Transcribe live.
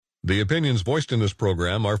The opinions voiced in this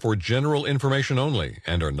program are for general information only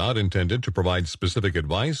and are not intended to provide specific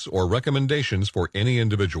advice or recommendations for any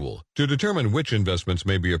individual. To determine which investments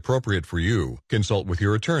may be appropriate for you, consult with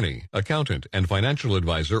your attorney, accountant, and financial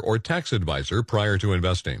advisor or tax advisor prior to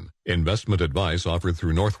investing. Investment advice offered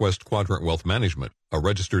through Northwest Quadrant Wealth Management, a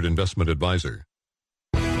registered investment advisor.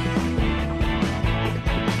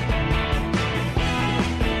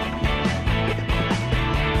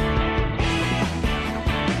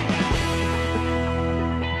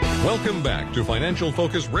 Welcome back to Financial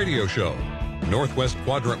Focus Radio Show. Northwest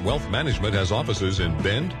Quadrant Wealth Management has offices in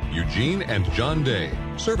Bend, Eugene, and John Day,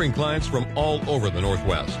 serving clients from all over the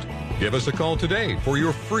Northwest. Give us a call today for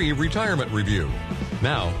your free retirement review.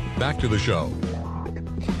 Now, back to the show.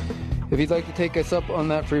 If you'd like to take us up on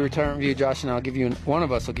that free retirement review, Josh and one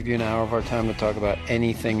of us will give you an hour of our time to talk about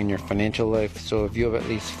anything in your financial life. So if you have at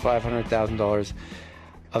least $500,000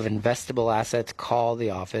 of investable assets, call the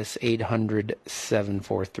office,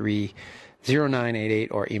 800-743-0988,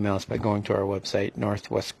 or email us by going to our website,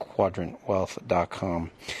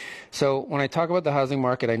 northwestquadrantwealth.com. So when I talk about the housing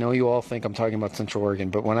market, I know you all think I'm talking about Central Oregon,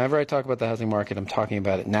 but whenever I talk about the housing market, I'm talking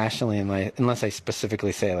about it nationally, unless I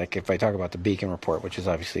specifically say, like if I talk about the Beacon Report, which is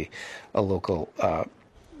obviously a local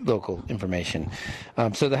information.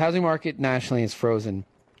 So the housing market nationally is frozen.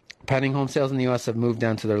 Pending home sales in the U.S. have moved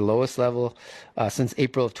down to their lowest level since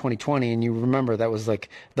April of 2020. And you remember that was like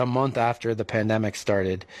the month after the pandemic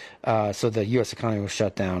started. So the U.S. economy was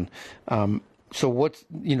shut down. So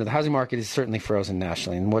the housing market is certainly frozen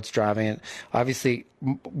nationally. And what's driving it? Obviously,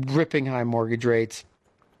 ripping high mortgage rates.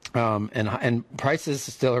 And prices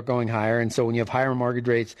still are going higher. And so when you have higher mortgage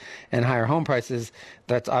rates and higher home prices,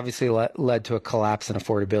 that's obviously led to a collapse in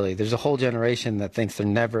affordability. There's a whole generation that thinks they're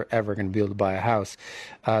never, ever going to be able to buy a house.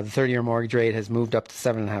 The 30-year mortgage rate has moved up to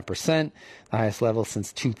 7.5%, the highest level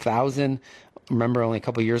since 2000. Remember, only a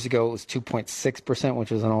couple of years ago, it was 2.6%,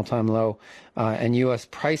 which was an all-time low. And U.S.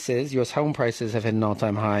 home prices have hit an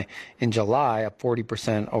all-time high in July, up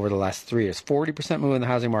 40% over the last 3 years. 40% move in the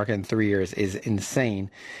housing market in 3 years is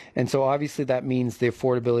insane. And so obviously that means the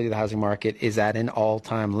affordability of the housing market is at an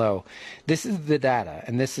all-time low. This is the data,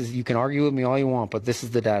 and you can argue with me all you want, but this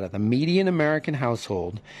is the data. The median American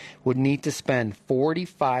household would need to spend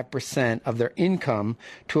 45% of their income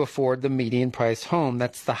to afford the median price home.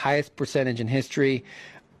 That's the highest percentage in history.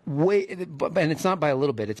 And it's not by a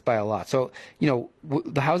little bit, it's by a lot. So,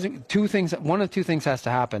 the housing, one of two things has to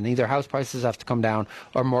happen. Either house prices have to come down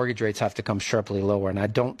or mortgage rates have to come sharply lower. And I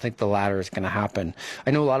don't think the latter is going to happen.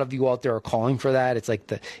 I know a lot of you out there are calling for that. It's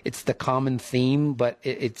like it's the common theme, but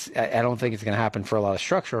I don't think it's going to happen for a lot of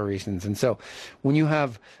structural reasons. And so when you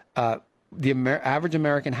have, the average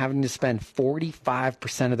American having to spend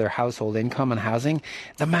 45% of their household income on housing,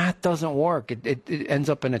 the math doesn't work. It ends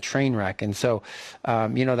up in a train wreck. And so,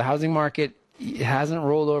 the housing market, it hasn't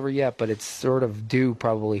rolled over yet, but it's sort of due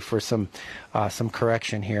probably for some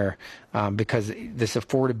correction here because this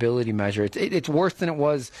affordability measure, it's worse than it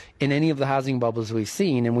was in any of the housing bubbles we've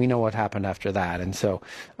seen, and we know what happened after that. And so,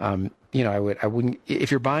 I wouldn't, if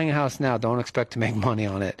you're buying a house now, don't expect to make money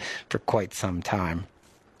on it for quite some time.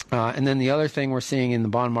 And then the other thing we're seeing in the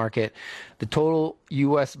bond market, the total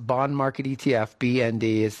U.S. bond market ETF,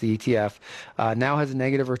 BND is the ETF, now has a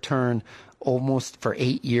negative return almost for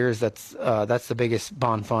 8 years. That's the biggest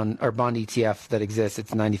bond fund or bond ETF that exists.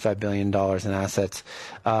 It's $95 billion in assets.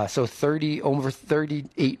 So over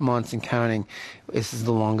 38 months and counting, this is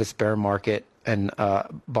the longest bear market in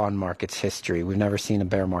bond market's history. We've never seen a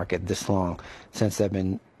bear market this long since they've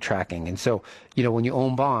been tracking. And so, when you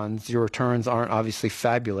own bonds, your returns aren't obviously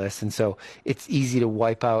fabulous. And so it's easy to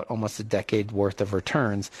wipe out almost a decade worth of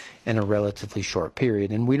returns in a relatively short period.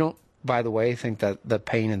 And we don't, by the way, think that the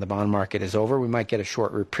pain in the bond market is over. We might get a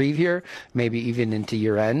short reprieve here, maybe even into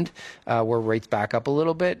year end, where rates back up a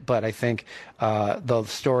little bit. But I think the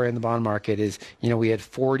story in the bond market is, we had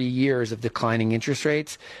 40 years of declining interest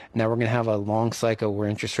rates. Now we're going to have a long cycle where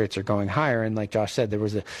interest rates are going higher. And like Josh said, there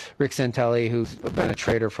was Rick Santelli, who's been a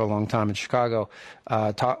trader for a long time in Chicago,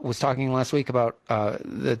 was talking last week about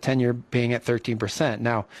the 10-year being at 13%.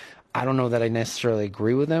 Now, I don't know that I necessarily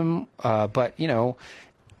agree with him, but,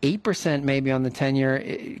 8% maybe on the 10-year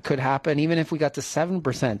it could happen. Even if we got to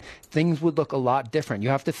 7%, things would look a lot different. You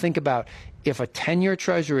have to think about if a 10-year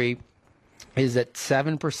treasury is at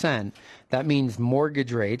 7%, That means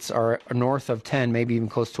mortgage rates are north of 10, maybe even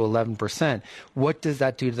close to 11%. What does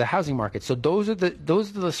that do to the housing market? So those are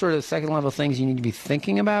the sort of second level things you need to be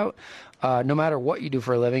thinking about. No matter what you do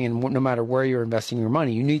for a living and no matter where you're investing your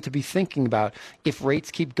money, you need to be thinking about if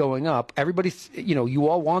rates keep going up. Everybody's, you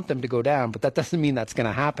all want them to go down, but that doesn't mean that's going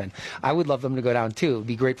to happen. I would love them to go down too. It would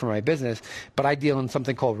be great for my business, but I deal in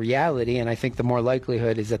something called reality, and I think the more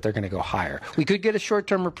likelihood is that they're going to go higher. We could get a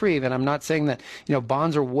short-term reprieve, and I'm not saying that,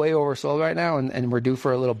 bonds are way oversold right now and we're due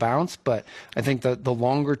for a little bounce, but I think the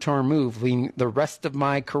longer-term move, the rest of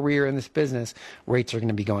my career in this business, rates are going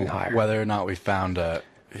to be going higher. Whether or not we found a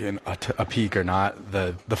peak or not,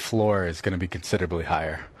 the floor is going to be considerably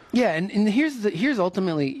higher. Yeah, and here's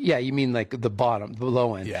ultimately, you mean like the bottom, the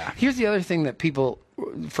low end. Yeah. Here's the other thing that people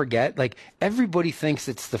forget, like everybody thinks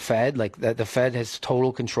it's the Fed, like that the Fed has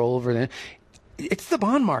total control over them. It's the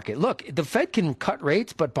bond market. Look, the Fed can cut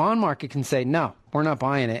rates, but bond market can say, no, we're not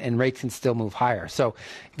buying it, and rates can still move higher. So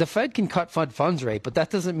the Fed can cut Fed funds rate, but that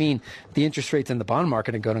doesn't mean the interest rates in the bond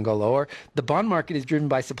market are going to go lower. The bond market is driven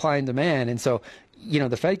by supply and demand, and so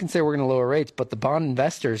the Fed can say we're going to lower rates, but the bond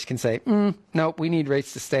investors can say, no, we need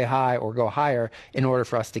rates to stay high or go higher in order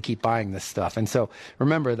for us to keep buying this stuff. And so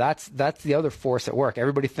remember, that's the other force at work.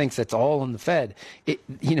 Everybody thinks it's all in the Fed.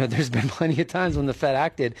 There's been plenty of times when the Fed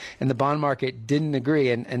acted and the bond market didn't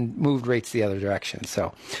agree and moved rates the other direction.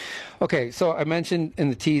 So, okay, so I mentioned in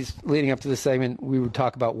the tease leading up to this segment, we would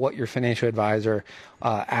talk about what your financial advisor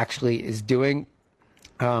actually is doing.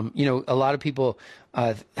 A lot of people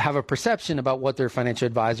have a perception about what their financial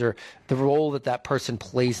advisor, the role that person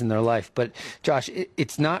plays in their life. But Josh,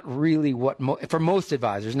 it's not really what for most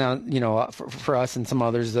advisors. Now, for us and some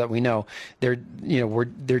others that we know, they're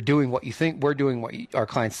doing what you think we're doing, what our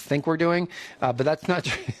clients think we're doing. But that's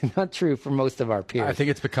not true for most of our peers. I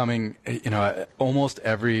think it's becoming, almost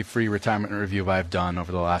every free retirement review I've done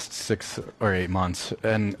over the last 6 or 8 months,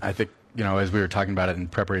 and I think, as we were talking about it in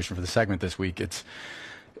preparation for the segment this week,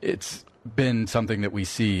 it's been something that we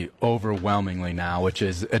see overwhelmingly now, which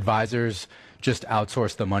is advisors just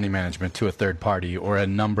outsource the money management to a third party or a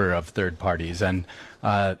number of third parties. And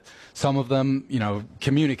some of them,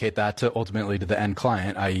 communicate that ultimately to the end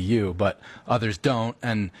client, i.e. you, but others don't.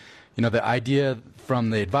 And, the idea from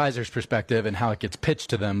the advisor's perspective and how it gets pitched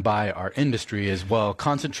to them by our industry is, well,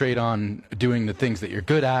 concentrate on doing the things that you're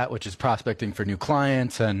good at, which is prospecting for new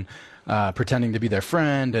clients and pretending to be their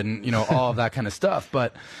friend and, all of that kind of stuff.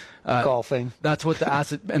 But golfing. That's what the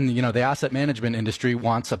asset the asset management industry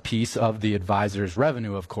wants a piece of the advisor's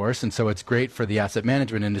revenue, of course. And so it's great for the asset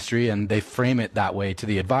management industry, and they frame it that way to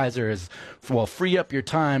the advisor as, well, free up your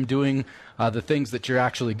time doing the things that you're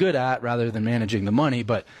actually good at rather than managing the money.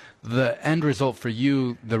 But the end result for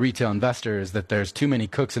you, the retail investor, is that there's too many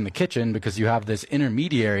cooks in the kitchen because you have this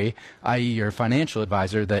intermediary, i.e. your financial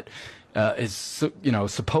advisor, that is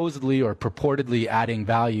supposedly or purportedly adding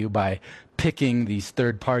value by picking these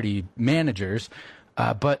third-party managers,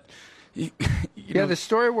 but the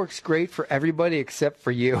story works great for everybody except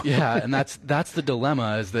for you. Yeah, and that's the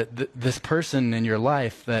dilemma, is that this person in your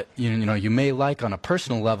life that you may like on a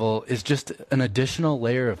personal level is just an additional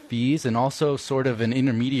layer of fees and also sort of an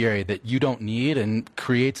intermediary that you don't need, and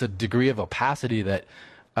creates a degree of opacity that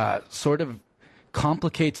sort of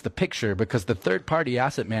complicates the picture, because the third-party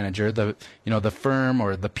asset manager, the firm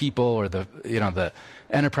or the people or the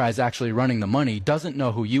enterprise actually running the money, doesn't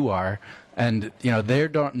know who you are, and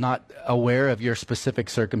they're not aware of your specific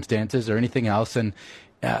circumstances or anything else. And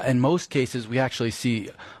in most cases, we actually see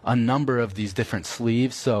a number of these different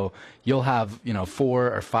sleeves. So you'll have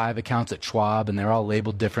 4 or 5 accounts at Schwab, and they're all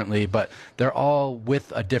labeled differently, but they're all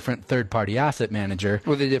with a different third-party asset manager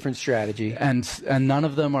with a different strategy, and none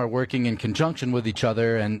of them are working in conjunction with each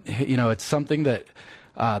other. And it's something that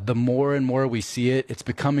the more and more we see it, it's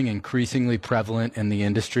becoming increasingly prevalent in the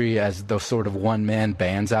industry as those sort of one-man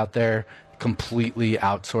bands out there completely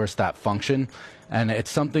outsource that function. And it's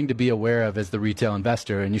something to be aware of as the retail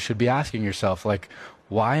investor. And you should be asking yourself, like,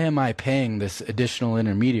 why am I paying this additional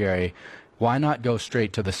intermediary? Why not go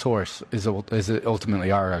straight to the source is ultimately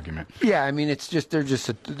our argument. Yeah, I mean, it's just,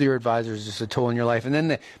 your advisor is just a tool in your life. And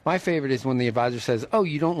then my favorite is when the advisor says, oh,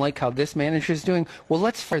 you don't like how this manager is doing? Well,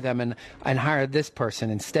 let's fire them and hire this person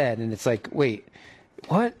instead. And it's like, wait,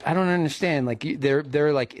 what? I don't understand. Like,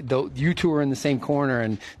 they're like, you two are in the same corner,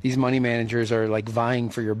 and these money managers are like vying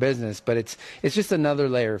for your business. But it's just another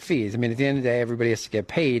layer of fees. I mean, at the end of the day, everybody has to get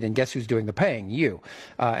paid, and guess who's doing the paying? You.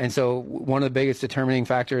 And so one of the biggest determining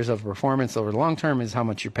factors of performance over the long term is how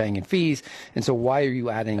much you're paying in fees. And so why are you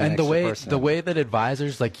adding an extra person? The way that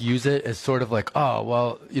advisors use it is sort of like, oh,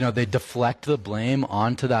 well, they deflect the blame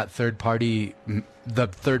onto that third party the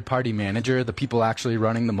third-party manager, the people actually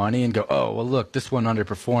running the money, and go, oh, well, look, this one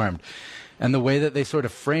underperformed. And the way that they sort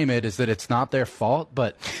of frame it is that it's not their fault,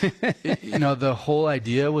 but the whole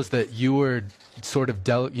idea was that you were sort of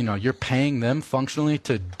you're paying them functionally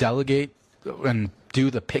to delegate and do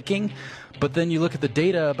the picking, but then you look at the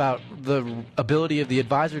data about the ability of the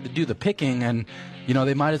advisor to do the picking, and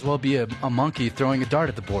they might as well be a monkey throwing a dart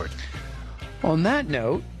at the board. On that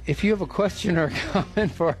note, if you have a question or a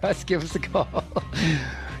comment for us, give us a call.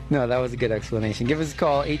 No, that was a good explanation. Give us a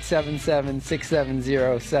call,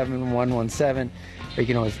 877-670-7117. Or you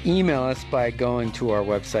can always email us by going to our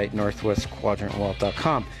website,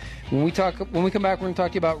 northwestquadrantwealth.com. When we come back, we're going to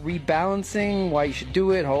talk to you about rebalancing, why you should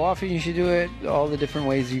do it, how often you should do it, all the different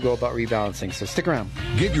ways you go about rebalancing. So stick around.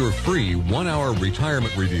 Get your free 1-hour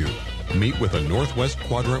retirement review. Meet with a Northwest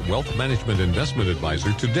Quadrant Wealth Management Investment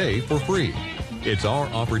Advisor today for free. It's our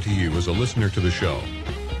offer to you as a listener to the show.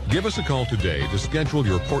 Give us a call today to schedule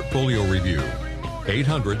your portfolio review.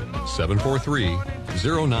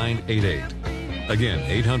 800-743-0988. Again,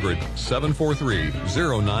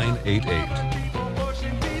 800-743-0988.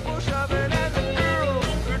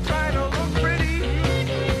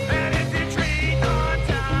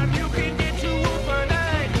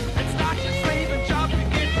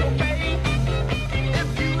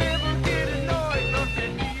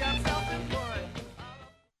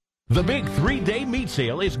 The big 3-day meat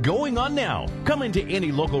sale is going on now. Come into any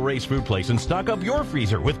local Ray's Food Place and stock up your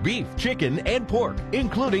freezer with beef, chicken, and pork,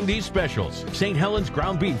 including these specials. St. Helens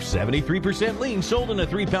ground beef, 73% lean, sold in a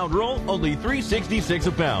 3-pound roll, only $3.66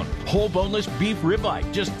 a pound. Whole boneless beef ribeye,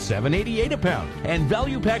 just $7.88 a pound. And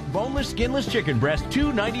value-packed boneless, skinless chicken breast,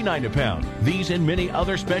 $2.99 a pound. These and many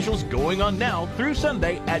other specials going on now through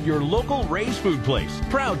Sunday at your local Ray's Food Place.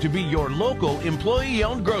 Proud to be your local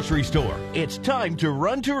employee-owned grocery store. It's time to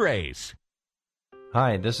run to Ray's.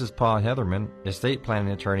 Hi, this is Paul Heatherman, estate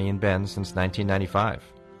planning attorney in Bend since 1995.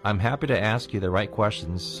 I'm happy to ask you the right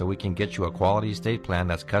questions so we can get you a quality estate plan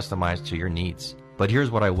that's customized to your needs. But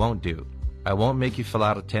here's what I won't do. I won't make you fill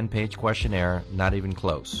out a 10-page questionnaire, not even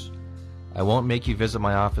close. I won't make you visit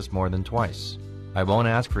my office more than twice. I won't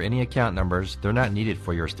ask for any account numbers, they're not needed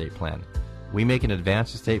for your estate plan. We make an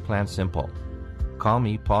advanced estate plan simple. Call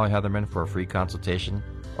me, Paul Heatherman, for a free consultation,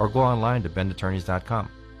 or go online to bendattorneys.com.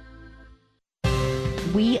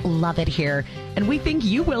 We love it here, and we think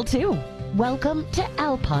you will too. Welcome to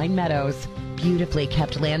Alpine Meadows. Beautifully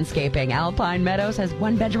kept landscaping, Alpine Meadows has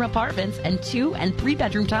 1-bedroom apartments and 2- and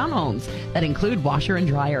 3-bedroom townhomes that include washer and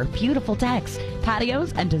dryer, beautiful decks,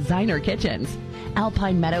 patios, and designer kitchens.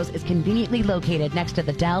 Alpine Meadows is conveniently located next to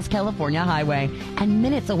the Dalles, California highway and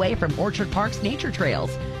minutes away from Orchard Park's nature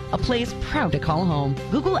trails. A place proud to call home.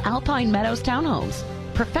 Google Alpine Meadows Townhomes.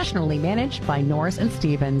 Professionally managed by Norris and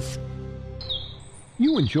Stevens.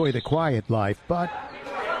 You enjoy the quiet life, but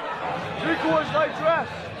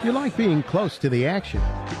you like being close to the action.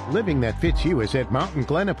 Living that fits you is at Mountain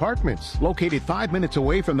Glen Apartments, located 5 minutes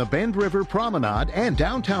away from the Bend River Promenade and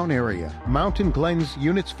downtown area. Mountain Glen's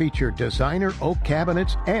units feature designer oak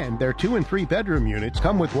cabinets, and their 2- and 3-bedroom units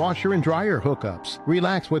come with washer and dryer hookups.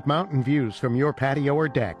 Relax with mountain views from your patio or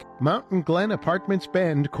deck. Mountain Glen Apartments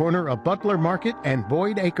Bend, corner of Butler Market and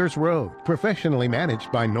Boyd Acres Road. Professionally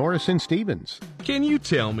managed by Norris and Stevens. Can you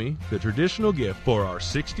tell me the traditional gift for our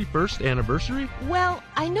 61st anniversary? Well,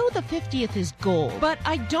 I know the 50th is gold, but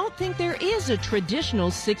I don't think there is a traditional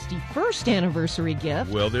 61st anniversary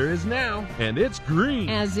gift. Well, there is now, and it's green.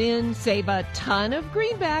 As in, save a ton of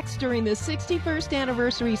greenbacks during the 61st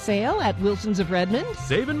anniversary sale at Wilson's of Redmond.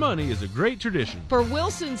 Saving money is a great tradition. For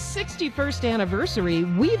Wilson's 61st anniversary,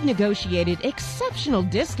 we've negotiated exceptional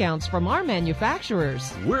discounts from our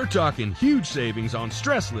manufacturers. We're talking huge savings on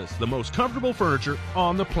Stressless, the most comfortable furniture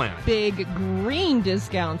on the planet. Big green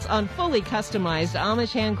discounts on fully customized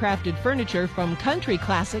Amish handcrafted furniture from Country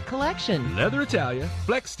Classic Collection. Leather Italia,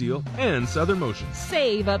 Flex Steel, and Southern Motion.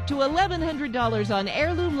 Save up to $1,100 on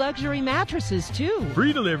heirloom luxury mattresses, too.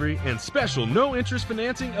 Free delivery and special no-interest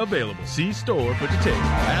financing available. See store for details.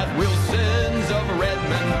 At Wilson's of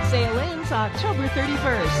Redmond. Sale ends October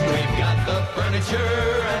 31st. We've got the furniture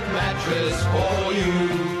and mattress for you.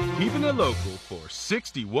 Keeping it local for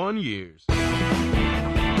 61 years.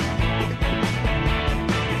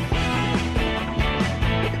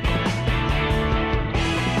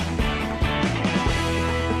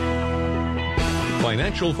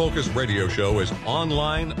 Financial Focus Radio Show is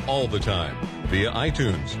online all the time via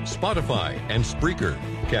iTunes, Spotify, and Spreaker.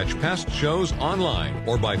 Catch past shows online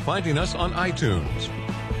or by finding us on iTunes.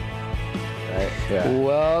 right? Yeah.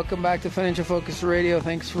 Welcome back to Financial Focus Radio.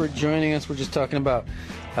 Thanks for joining us. We're just talking about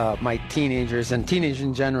my teenagers and teenagers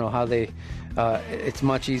in general, how they it's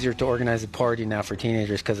much easier to organize a party now for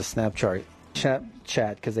teenagers because of Snapchat,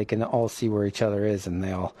 because they can all see where each other is and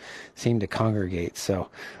they all seem to congregate. So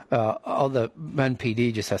all the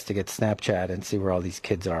NPD just has to get Snapchat and see where all these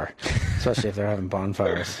kids are, especially if they're having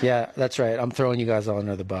bonfires. Yeah, that's right. I'm throwing you guys all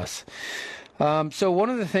under the bus. So one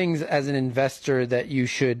of the things as an investor that you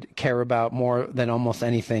should care about more than almost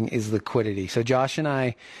anything is liquidity. So Josh and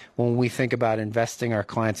I, when we think about investing our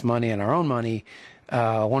clients' money and our own money,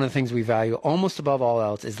 one of the things we value almost above all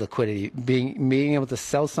else is liquidity. Being able to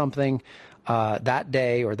sell something that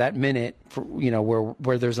day or that minute, for,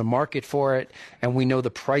 where there's a market for it, and we know the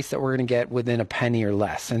price that we're going to get within a penny or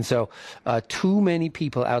less. And so, too many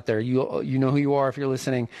people out there, you know who you are if you're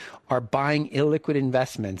listening, are buying illiquid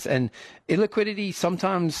investments. And illiquidity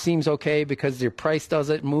sometimes seems okay because your price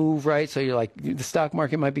doesn't move, right? So you're like, the stock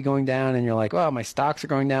market might be going down, and you're like, oh, my stocks are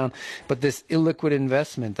going down, but this illiquid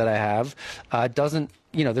investment that I have doesn't.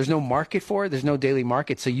 There's no market for it. There's no daily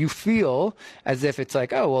market. So you feel as if it's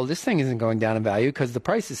like, oh, well, this thing isn't going down in value because the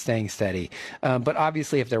price is staying steady. But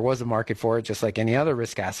obviously, if there was a market for it, just like any other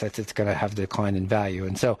risk assets, it's going to have a decline in value.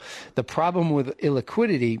 And so the problem with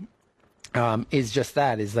illiquidity is just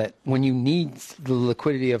that, is that when you need the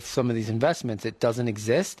liquidity of some of these investments, it doesn't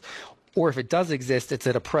exist. Or if it does exist, it's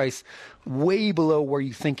at a price way below where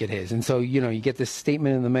you think it is. And so, you get this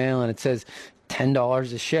statement in the mail and it says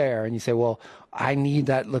 $10 a share. And you say, well, I need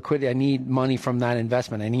that liquidity. I need money from that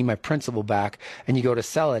investment. I need my principal back. And you go to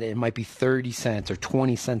sell it. It might be 30 cents or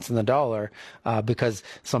 20 cents in the dollar because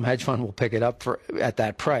some hedge fund will pick it up at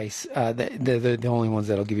that price. They're the only ones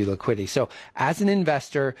that'll give you liquidity. So as an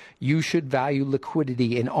investor, you should value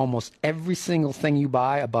liquidity in almost every single thing you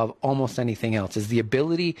buy above almost anything else, is the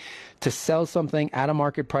ability to sell something at a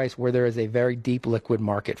market price where there is a very deep liquid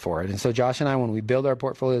market for it. And so Josh and I, when we build our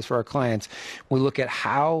portfolios for our clients, we look at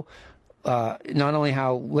how not only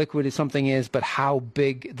how liquid something is, but how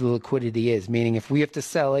big the liquidity is. Meaning, if we have to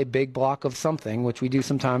sell a big block of something, which we do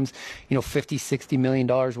sometimes, $50-60 million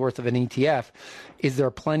worth of an ETF, is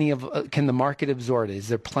there plenty of? Can the market absorb it? Is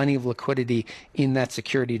there plenty of liquidity in that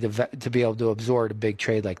security to be able to absorb a big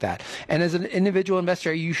trade like that? And as an individual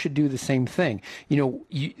investor, you should do the same thing.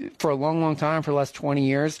 For a long, long time, for the last 20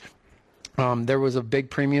 years. There was a big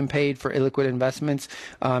premium paid for illiquid investments,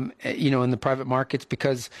 in the private markets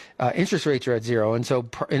because interest rates are at zero. And so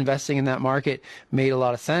investing in that market made a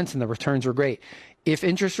lot of sense and the returns were great. If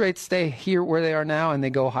interest rates stay here where they are now and they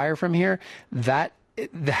go higher from here, that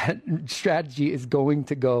strategy is going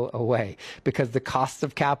to go away because the cost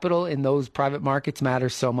of capital in those private markets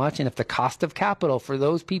matters so much. And if the cost of capital for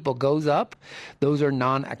those people goes up, those are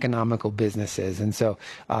non-economical businesses. And so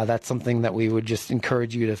that's something that we would just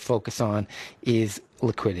encourage you to focus on is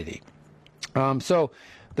liquidity. So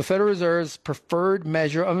the Federal Reserve's preferred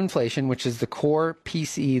measure of inflation, which is the core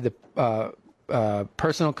PCE, the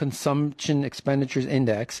Personal Consumption Expenditures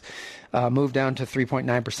Index, moved down to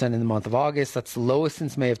 3.9% in the month of August. That's the lowest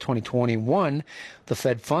since May of 2021. The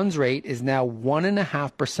Fed funds rate is now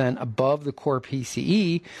 1.5% above the core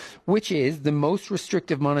PCE, which is the most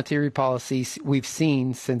restrictive monetary policy we've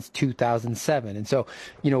seen since 2007. And so,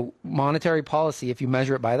 monetary policy, if you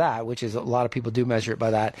measure it by that, which is a lot of people do measure it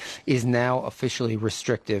by that, is now officially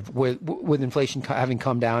restrictive with inflation having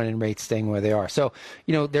come down and rates staying where they are. So,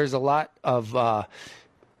 there's a lot of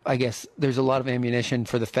there's a lot of ammunition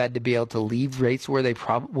for the Fed to be able to leave rates where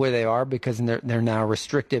they are because they're now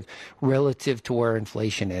restrictive relative to where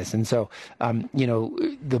inflation is. And so,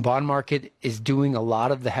 the bond market is doing a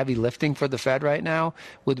lot of the heavy lifting for the Fed right now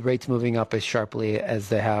with rates moving up as sharply as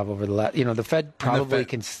they have over the last. The Fed probably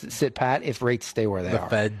can sit pat if rates stay where they are. The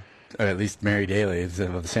Fed, or at least Mary Daly of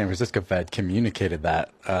the San Francisco Fed, communicated that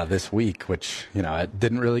this week, which it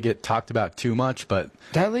didn't really get talked about too much, but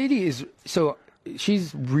that lady is so.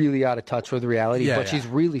 She's really out of touch with reality, but she's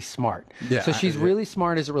really smart. Yeah, so she's really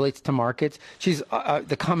smart as it relates to markets. She's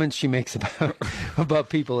the comments she makes about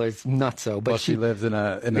people is nutso. But she lives in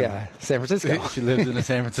a San Francisco. She lives in a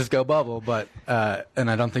San Francisco bubble, but and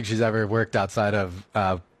I don't think she's ever worked outside of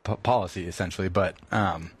policy, essentially. But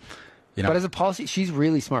but as a policy, she's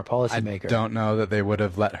really smart policymaker. I don't know that they would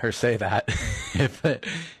have let her say that if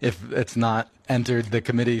it's not entered the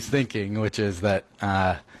committee's thinking, which is that.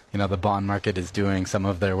 The bond market is doing some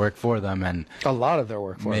of their work for them, and a lot of their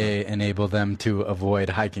work for them may enable them to avoid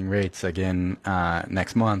hiking rates again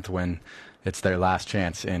next month when it's their last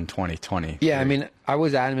chance in 2020. Yeah, I mean, I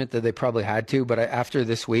was adamant that they probably had to, but after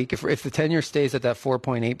this week, if the 10-year stays at that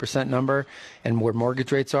 4.8% number and where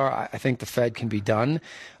mortgage rates are, I think the Fed can be done.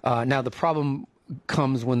 Now, the problem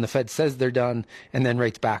comes when the Fed says they're done and then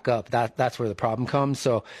rates back up. That's where the problem comes.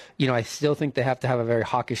 So, I still think they have to have a very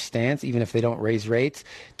hawkish stance, even if they don't raise rates,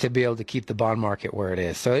 to be able to keep the bond market where it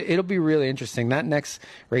is. So it'll be really interesting. That next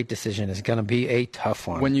rate decision is going to be a tough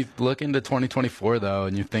one. When you look into 2024, though,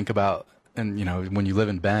 and you think about, and when you live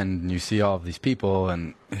in Bend and you see all of these people,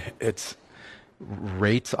 and it's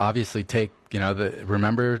rates obviously take,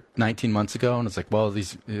 remember 19 months ago, and it's like, well,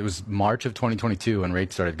 it was March of 2022 when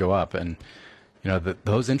rates started to go up, and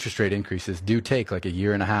those interest rate increases do take like a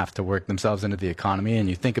year and a half to work themselves into the economy. And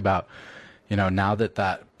you think about, now that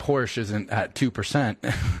Porsche isn't at 2%,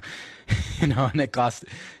 and it costs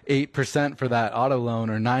 8% for that auto loan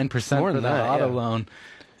or 9% for that auto loan.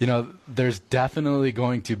 There's definitely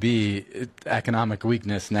going to be economic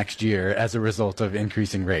weakness next year as a result of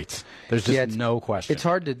increasing rates. There's just no question. It's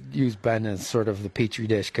hard to use Bend as sort of the petri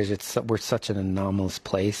dish because we're such an anomalous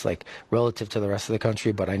place, like relative to the rest of the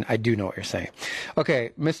country. But I do know what you're saying. Okay,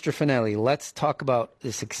 Mr. Finelli, let's talk about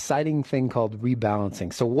this exciting thing called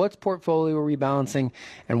rebalancing. So what's portfolio rebalancing,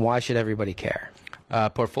 and why should everybody care?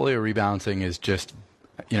 Portfolio rebalancing is just,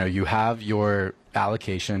 you have your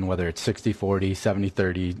allocation, whether it's 60-40,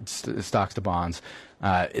 70-30, stocks to bonds.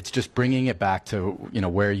 It's just bringing it back to,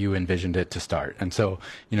 where you envisioned it to start. And so,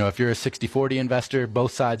 if you're a 60-40 investor,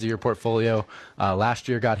 both sides of your portfolio last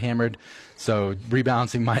year got hammered. So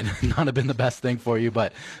rebalancing might not have been the best thing for you.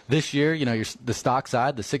 But this year, the stock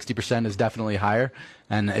side, the 60% is definitely higher.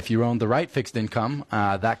 And if you own the right fixed income,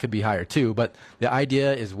 that could be higher too. But the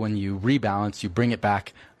idea is when you rebalance, you bring it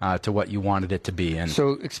back to what you wanted it to be. And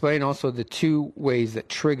so explain also the two ways that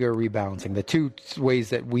trigger rebalancing, the two ways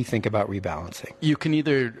that we think about rebalancing. You can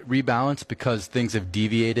either rebalance because things have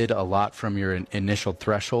deviated a lot from your initial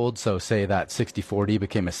threshold. So say that 60-40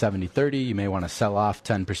 became a 70-30, you may want to sell off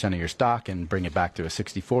 10% of your stock and bring it back to a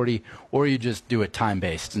 60-40, or you just do it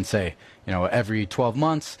time-based and say, every 12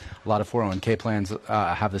 months, a lot of 401k plans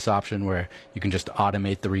have this option where you can just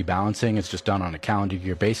automate the rebalancing. It's just done on a calendar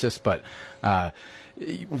year basis. But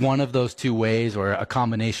one of those two ways, or a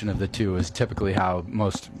combination of the two, is typically how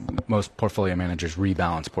most portfolio managers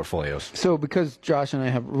rebalance portfolios. So because Josh and I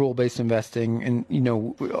have rule-based investing, and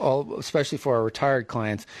especially for our retired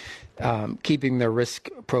clients, keeping their risk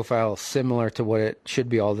profile similar to what it should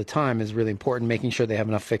be all the time is really important, making sure they have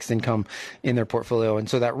enough fixed income in their portfolio. And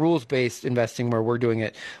so that rules-based investing, where we're doing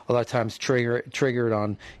it a lot of times triggered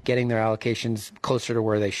on getting their allocations closer to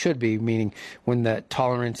where they should be, meaning when the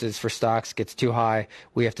tolerances for stocks gets too high,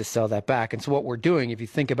 we have to sell that back. And so what we're doing, if you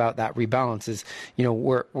think about that rebalance, is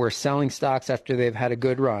we're selling stocks after they've had a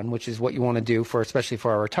good run, which is what you want to do especially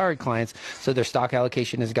for our retired clients. So their stock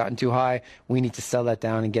allocation has gotten too high. We need to sell that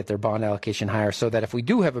down and get their bond allocation higher, so that if we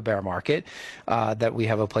do have a bear market, that we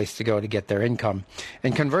have a place to go to get their income.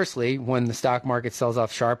 And conversely, when the stock market sells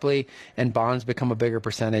off sharply and bonds become a bigger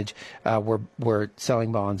percentage, we're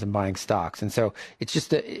selling bonds and buying stocks. And so it's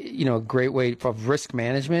just a great way of risk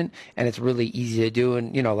management, and it's really easy to do.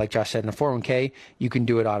 And like Josh said, in a 401k, you can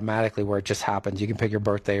do it automatically where it just happens. You can pick your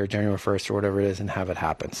birthday or January 1st or whatever it is and have it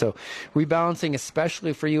happen. So rebalancing,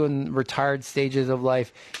 especially for you in retired stages of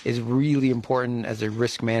life, is really important as a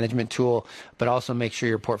risk management tool, but also make sure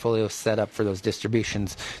your portfolio is set up for those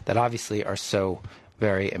distributions that obviously are so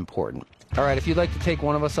very important. All right, if you'd like to take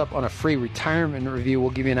one of us up on a free retirement review,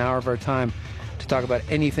 we'll give you an hour of our time to talk about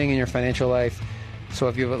anything in your financial life. So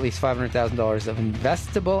if you have at least $500,000 of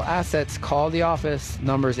investable assets, call the office.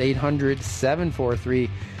 Number is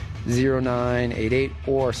 800-743-0988,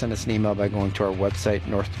 or send us an email by going to our website,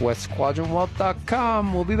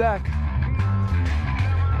 northwestquadrantwealth.com. We'll be back.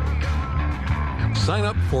 Sign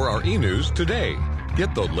up for our e-news today.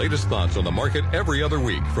 Get the latest thoughts on the market every other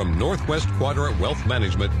week from Northwest Quadrant Wealth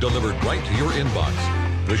Management, delivered right to your inbox.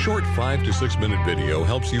 The short 5 to 6 minute video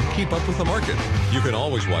helps you keep up with the market. You can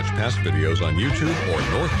always watch past videos on YouTube or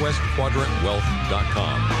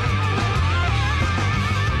northwestquadrantwealth.com.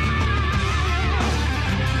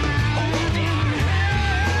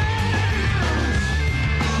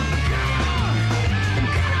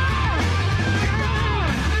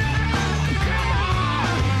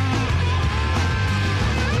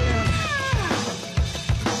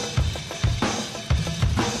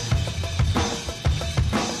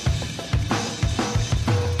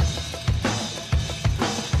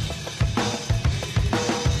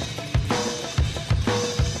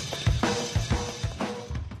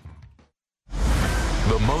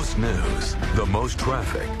 News, the most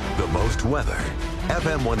traffic, the most weather.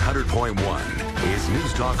 FM 100.1 is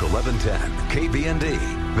News Talk 1110, KBND,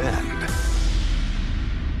 Bend.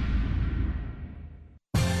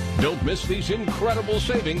 Don't miss these incredible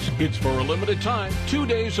savings. It's for a limited time, 2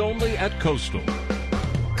 days only at Coastal.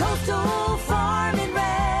 Coastal Coastal Farm and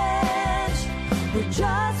Ranch. We're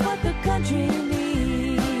just what the country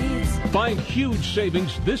needs. Find huge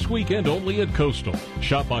savings this weekend only at Coastal.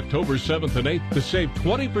 Shop October 7th and 8th to save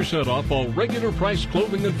 20% off all regular price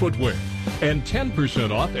clothing and footwear. And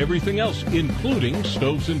 10% off everything else, including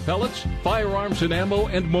stoves and pellets, firearms and ammo,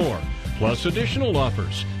 and more. Plus additional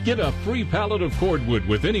offers. Get a free pallet of cordwood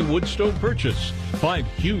with any wood stove purchase. Find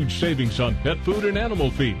huge savings on pet food and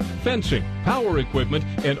animal feed, fencing, power equipment,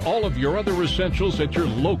 and all of your other essentials at your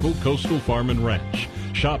local Coastal Farm and Ranch.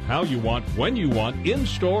 Shop how you want, when you want,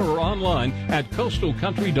 in-store or online at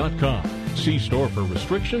coastalcountry.com. See store for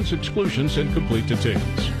restrictions, exclusions, and complete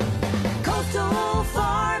details. Coastal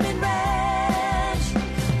Farm and Ranch.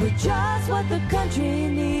 We're just what the country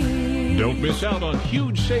needs. Don't miss out on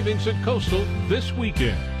huge savings at Coastal this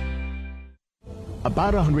weekend.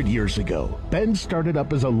 About 100 years ago, Bend started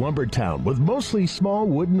up as a lumber town with mostly small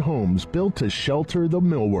wooden homes built to shelter the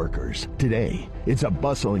mill workers. Today, it's a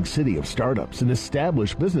bustling city of startups and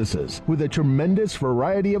established businesses with a tremendous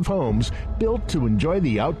variety of homes built to enjoy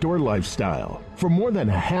the outdoor lifestyle. For more than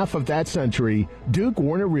half of that century, Duke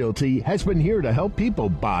Warner Realty has been here to help people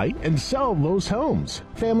buy and sell those homes.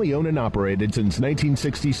 Family owned and operated since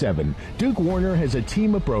 1967, Duke Warner has a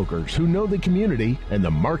team of brokers who know the community and the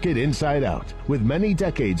market inside out. With many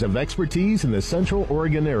decades of expertise in the Central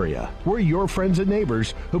Oregon area, we're your friends and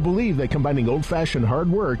neighbors who believe that combining old-fashioned hard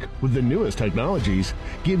work with the newest technologies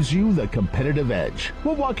gives you the competitive edge.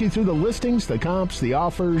 We'll walk you through the listings, the comps, the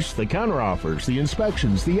offers, the counteroffers, the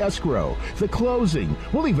inspections, the escrow, the closing.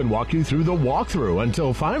 We'll even walk you through the walkthrough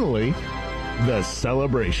until finally, the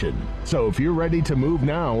celebration. So if you're ready to move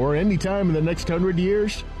now or anytime in the next 100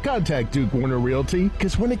 years, contact Duke Warner Realty,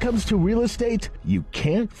 because when it comes to real estate, you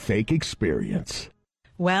can't fake experience.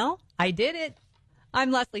 Well, I did it.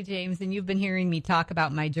 I'm Leslie James, and you've been hearing me talk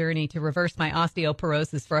about my journey to reverse my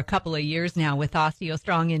osteoporosis for a couple of years now with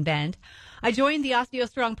OsteoStrong in Bend. I joined the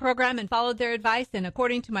OsteoStrong program and followed their advice, and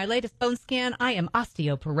according to my latest bone scan, I am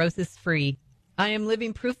osteoporosis-free. I am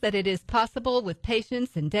living proof that it is possible with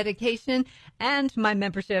patience and dedication and my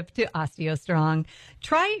membership to OsteoStrong.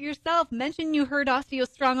 Try it yourself. Mention you heard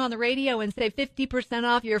OsteoStrong on the radio and save 50%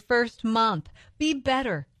 off your first month. Be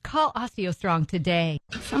better. Call OsteoStrong today.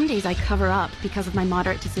 Some days I cover up because of my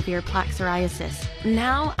moderate to severe plaque psoriasis.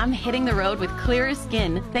 Now I'm hitting the road with clearer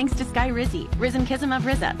skin thanks to Skyrizi, Risankizumab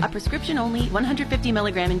Riza, a prescription-only 150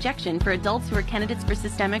 milligram injection for adults who are candidates for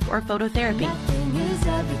systemic or phototherapy.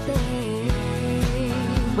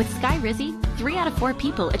 With Skyrizi, 3 out of 4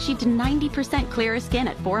 people achieved 90% clearer skin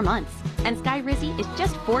at 4 months. And Skyrizi is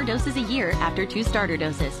just 4 doses a year after 2 starter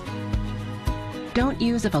doses. Don't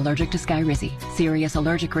use if allergic to Skyrizi. Serious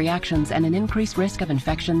allergic reactions and an increased risk of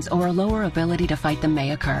infections or a lower ability to fight them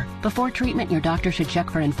may occur. Before treatment, your doctor should check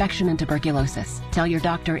for infection and tuberculosis. Tell your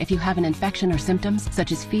doctor if you have an infection or symptoms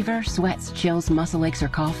such as fever, sweats, chills, muscle aches, or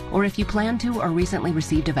cough, or if you plan to or recently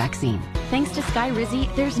received a vaccine. Thanks to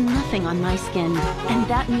Skyrizi, there's nothing on my skin, and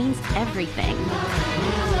that means everything.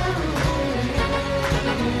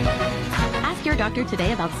 Ask your doctor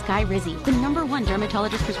today about Skyrizi, the #1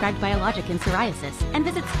 dermatologist prescribed biologic in psoriasis, and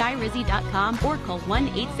visit skyrizi.com or call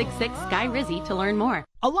 1-866-SKY-RIZI to learn more.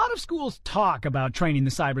 A lot of schools talk about training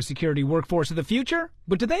the cybersecurity workforce of the future,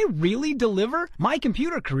 but do they really deliver? My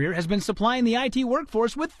Computer Career has been supplying the IT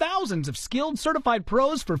workforce with thousands of skilled, certified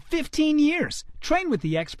pros for 15 years. Train with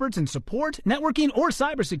the experts in support, networking, or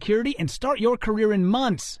cybersecurity and start your career in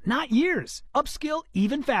months, not years. Upskill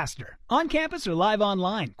even faster. On campus or live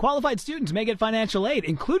online. Qualified students may get financial aid,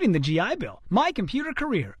 including the GI Bill. My Computer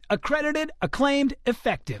Career. Accredited, acclaimed,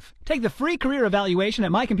 effective. Take the free career evaluation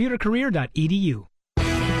at mycomputercareer.edu.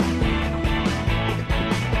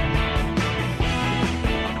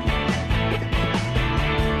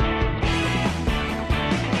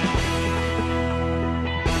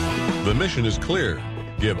 The mission is clear.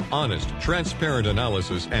 Give honest, transparent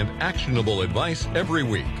analysis and actionable advice every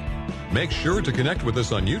week. Make sure to connect with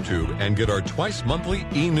us on YouTube and get our twice-monthly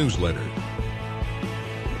e-newsletter.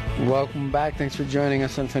 Welcome back. Thanks for joining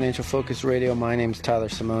us on Financial Focus Radio. My name's Tyler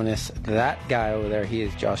Simonis. That guy over there, he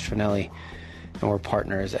is Josh Finelli, and we're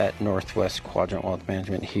partners at Northwest Quadrant Wealth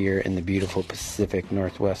Management here in the beautiful Pacific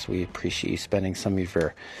Northwest. We appreciate you spending some of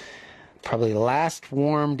your probably last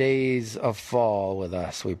warm days of fall with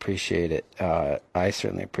us. We appreciate it. I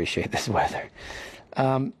certainly appreciate this weather.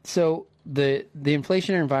 So the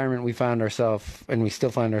inflationary environment we found ourselves, and we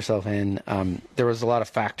still find ourselves in, there was a lot of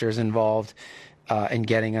factors involved in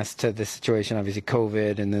getting us to this situation. Obviously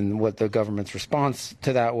COVID, and then what the government's response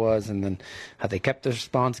to that was, and then how they kept the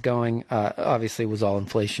response going, obviously was all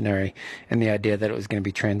inflationary, and the idea that it was going to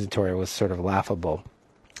be transitory was sort of laughable.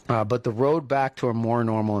 But the road back to a more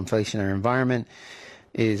normal inflationary environment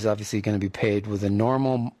is obviously going to be paved with a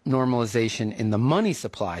normalization in the money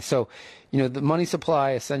supply. So, the money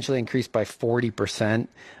supply essentially increased by 40%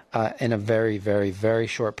 in a very, very, very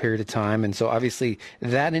short period of time. And so obviously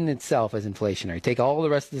that in itself is inflationary. Take all the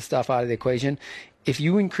rest of the stuff out of the equation. If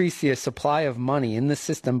you increase the supply of money in the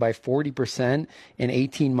system by 40% in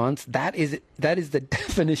 18 months, that is the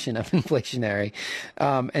definition of inflationary.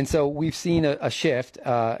 And so we've seen a shift.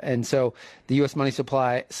 And so the U.S. money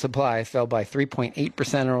supply fell by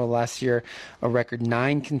 3.8% over last year, a record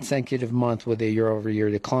 9 consecutive months with a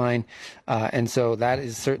year-over-year decline. And so that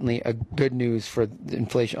is certainly a good news for the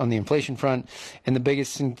inflation on the inflation front. And the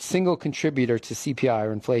biggest single contributor to CPI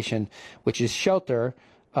or inflation, which is shelter,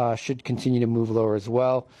 should continue to move lower as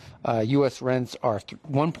well. U.S. rents are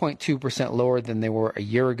 1.2% lower than they were a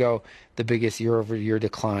year ago, the biggest year-over-year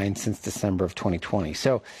decline since December of 2020.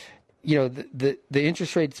 So, the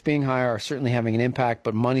interest rates being higher are certainly having an impact,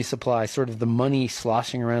 but money supply, sort of the money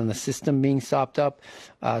sloshing around the system being sopped up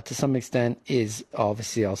to some extent, is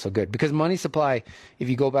obviously also good. Because money supply, if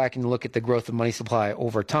you go back and look at the growth of money supply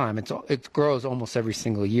over time, it grows almost every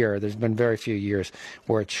single year. There's been very few years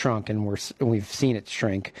where it's shrunk, and we've seen it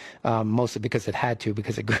shrink, mostly because it had to,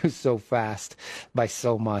 because it grew so fast by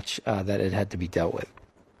so much that it had to be dealt with.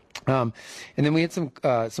 And then we had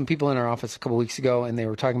some people in our office a couple weeks ago, and they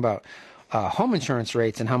were talking about home insurance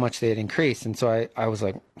rates and how much they had increased. And so I was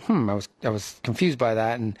like, I was confused by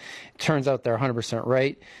that. And it turns out they're 100%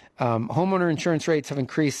 right. Homeowner insurance rates have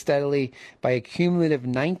increased steadily by a cumulative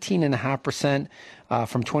 19.5%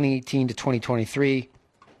 from 2018 to 2023.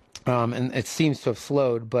 And it seems to have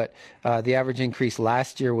slowed, but the average increase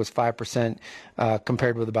last year was 5%,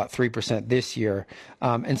 compared with about 3% this year.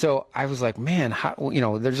 And so I was like, man,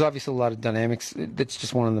 there's obviously a lot of dynamics. That's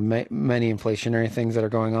just one of the many inflationary things that are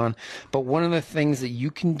going on. But one of the things that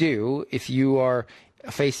you can do if you are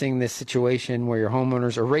facing this situation where your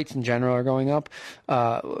homeowners or rates in general are going up,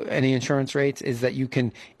 any insurance rates, is that you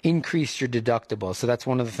can increase your deductible. So that's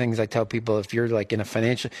one of the things I tell people. If you're like in a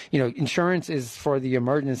financial, insurance is for the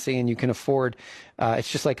emergency, and you can afford,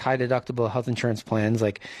 it's just like high deductible health insurance plans.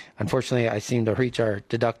 Like, unfortunately, I seem to reach our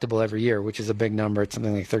deductible every year, which is a big number. It's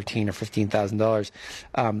something like $13,000 or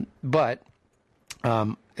 $15,000. But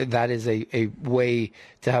that is a way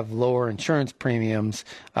to have lower insurance premiums,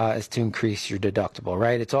 is to increase your deductible,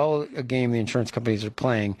 right? It's all a game the insurance companies are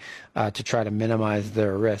playing to try to minimize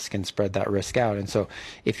their risk and spread that risk out. And so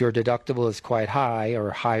if your deductible is quite high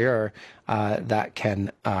or higher, that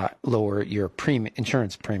can lower your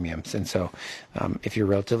insurance premiums. And so if you're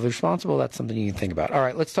relatively responsible, that's something you can think about. All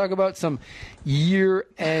right, let's talk about some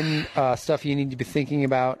year-end stuff you need to be thinking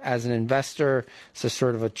about as an investor. So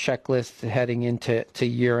sort of a checklist heading into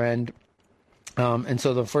year-end. And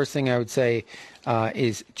so the first thing I would say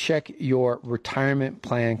is check your retirement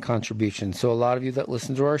plan contributions. So a lot of you that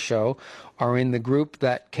listen to our show are in the group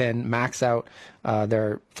that can max out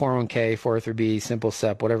their 401k, 403b, Simple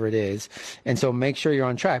SEP, whatever it is. And so make sure you're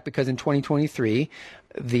on track, because in 2023,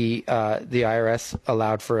 the IRS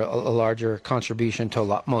allowed for a larger contribution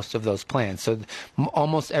to most of those plans. So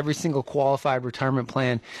almost every single qualified retirement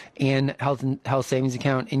plan and health savings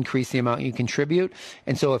account increased the amount you contribute.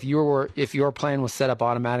 And so if your plan was set up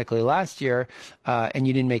automatically last year and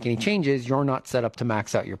you didn't make any changes, you're not set up to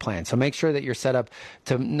max out your plan. So make sure that you're set up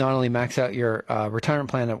to not only max out your retirement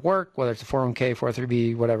plan at work, whether it's a 401k,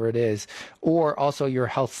 403b, whatever it is, or also your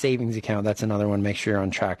health savings account. That's another one. Make sure you're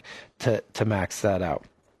on track to max that out.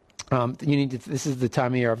 This is the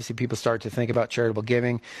time of year, obviously, people start to think about charitable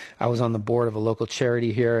giving. I was on the board of a local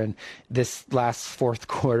charity here, and this last fourth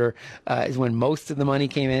quarter is when most of the money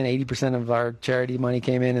came in. 80% of our charity money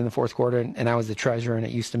came in the fourth quarter, and I was the treasurer, and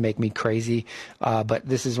it used to make me crazy. But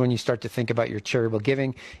this is when you start to think about your charitable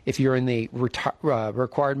giving. If you're in the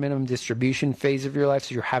required minimum distribution phase of your life,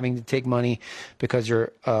 so you're having to take money because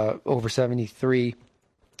you're over 73,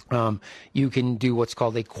 you can do what's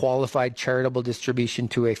called a qualified charitable distribution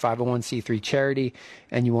to a 501c3 charity,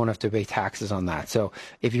 and you won't have to pay taxes on that. So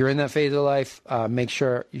if you're in that phase of life, make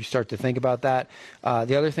sure you start to think about that.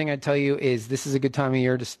 The other thing I'd tell you is this is a good time of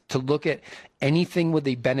year to look at anything with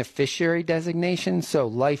a beneficiary designation. So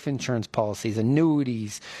life insurance policies,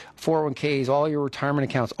 annuities, 401ks, all your retirement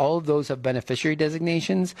accounts, all of those have beneficiary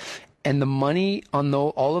designations. and the money on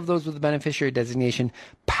all of those with the beneficiary designation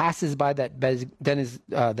passes by that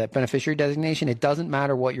beneficiary designation. It doesn't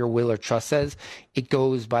matter what your will or trust says. It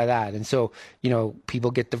goes by that. And so,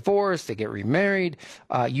 people get divorced, they get remarried.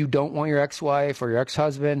 You don't want your ex-wife or your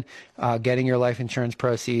ex-husband getting your life insurance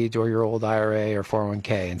proceeds or your old IRA or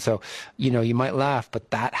 401k. And so, you might laugh, but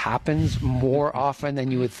that happens more often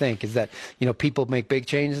than you would think, is that, people make big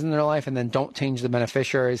changes in their life and then don't change the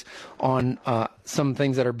beneficiaries on some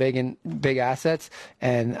things that are big assets.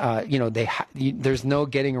 And, there's no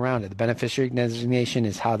getting around it. The beneficiary designation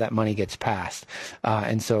is how that money gets passed.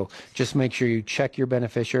 And so just make sure you check your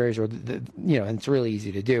beneficiaries, or, and it's really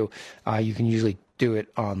easy to do. You can usually do it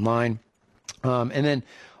online. And then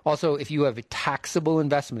also, if you have a taxable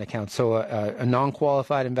investment account, so a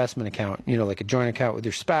non-qualified investment account, like a joint account with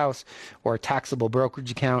your spouse, or a taxable brokerage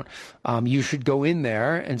account, you should go in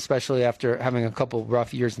there, and especially after having a couple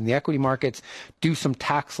rough years in the equity markets, do some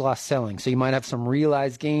tax loss selling. So you might have some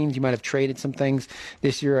realized gains. You might have traded some things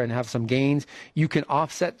this year and have some gains. You can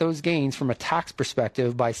offset those gains from a tax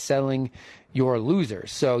perspective by selling your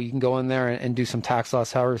losers. So you can go in there and do some tax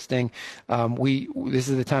loss harvesting. This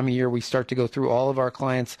is the time of year we start to go through all of our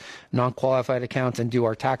clients' non-qualified accounts and do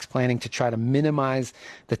our tax planning to try to minimize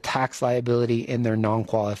the tax liability in their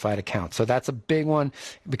non-qualified accounts. So that's a big one,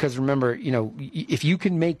 because remember, if you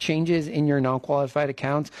can make changes in your non-qualified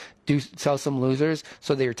accounts, sell some losers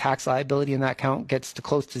so that your tax liability in that account gets to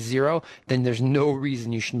close to zero, then there's no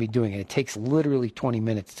reason you shouldn't be doing it. It takes literally 20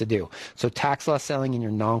 minutes to do. So tax loss selling in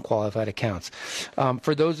your non-qualified accounts.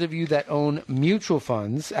 For those of you that own mutual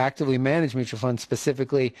funds, actively managed mutual funds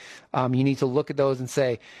specifically, you need to look at those and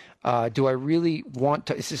say, do I really want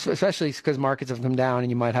to, especially because markets have come down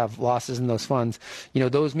and you might have losses in those funds.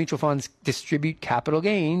 Those mutual funds distribute capital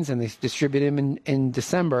gains, and they distribute them in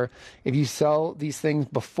December. If you sell these things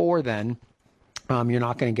before then, you're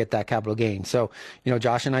not going to get that capital gain. So,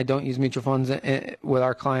 Josh and I don't use mutual funds with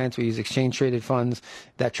our clients. We use exchange traded funds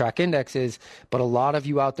that track indexes. But a lot of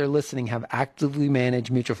you out there listening have actively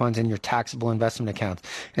managed mutual funds in your taxable investment accounts.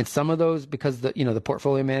 And some of those, because the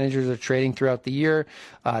portfolio managers are trading throughout the year,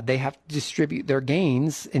 they have to distribute their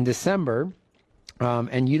gains in December.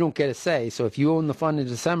 And you don't get a say. So if you own the fund in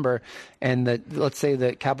December, and let's say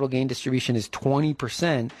the capital gain distribution is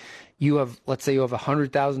 20%, let's say you have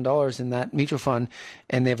 $100,000 in that mutual fund,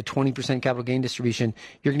 and they have a 20% capital gain distribution,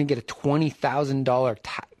 you're going to get a $20,000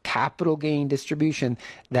 capital gain distribution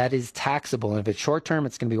that is taxable. And if it's short term,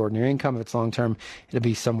 it's going to be ordinary income. If it's long term, it'll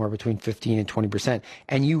be somewhere between 15 and 20%.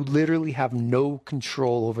 And you literally have no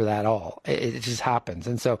control over that at all. It just happens.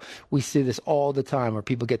 And so we see this all the time, where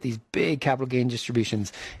people get these big capital gain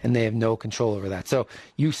distributions and they have no control over that. So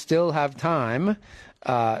you still have time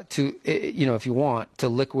to, if you want, to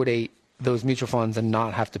liquidate those mutual funds and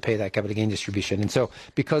not have to pay that capital gain distribution. And so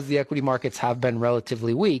because the equity markets have been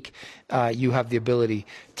relatively weak, you have the ability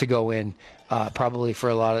to go in probably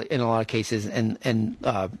in a lot of cases and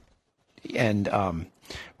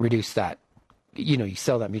reduce that. You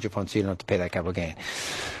sell that mutual fund so you don't have to pay that capital gain.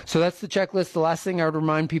 So that's the checklist. The last thing I would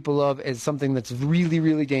remind people of is something that's really,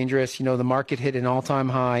 really dangerous. The market hit an all-time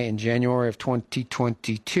high in January of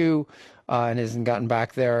 2022 and hasn't gotten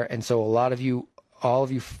back there. And so all of you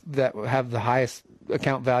that have the highest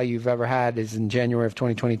account value you've ever had is in January of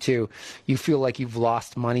 2022. You feel like you've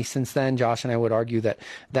lost money since then. Josh and I would argue that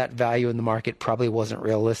value in the market probably wasn't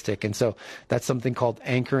realistic. And so that's something called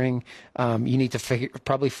anchoring. You need to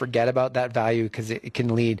probably forget about that value, because it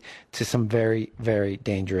can lead to some very, very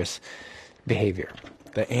dangerous behavior.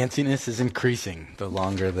 The antsiness is increasing the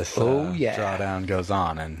longer this drawdown goes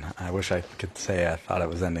on, and I wish I could say I thought it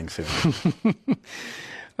was ending soon.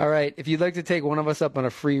 All right. If you'd like to take one of us up on a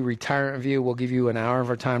free retirement review, we'll give you an hour of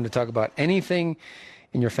our time to talk about anything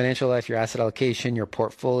in your financial life, your asset allocation, your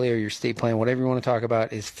portfolio, your estate plan, whatever you want to talk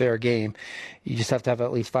about is fair game. You just have to have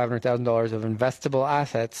at least $500,000 of investable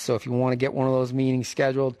assets. So if you want to get one of those meetings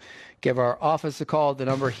scheduled, give our office a call. The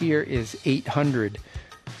number here is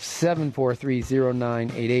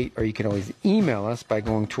 800-743-0988, or you can always email us by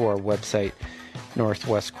going to our website,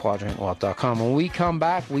 northwestquadrantwealth.com. When we come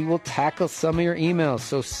back, we will tackle some of your emails,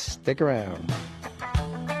 so stick around.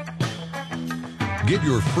 Get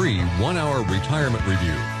your free 1-hour retirement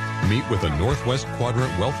review. Meet with a Northwest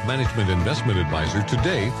Quadrant Wealth Management Investment Advisor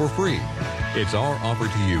today for free. It's our offer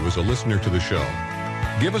to you as a listener to the show.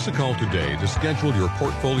 Give us a call today to schedule your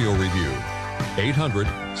portfolio review.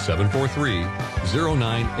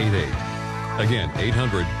 800-743-0988. Again,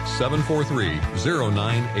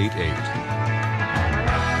 800-743-0988.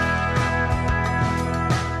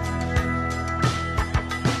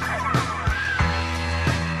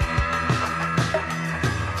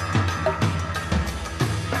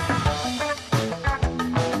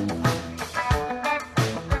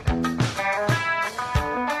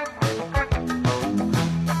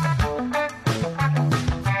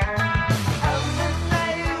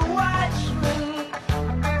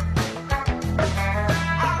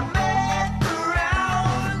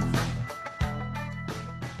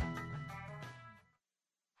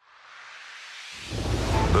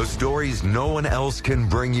 The stories no one else can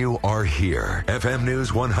bring you are here. FM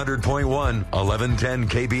News 100.1, 1110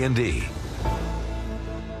 KBND.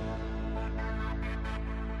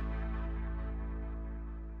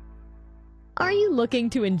 Are you looking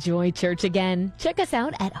to enjoy church again? Check us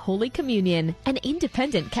out at Holy Communion, an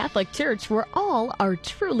independent Catholic church where all are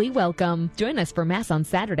truly welcome. Join us for Mass on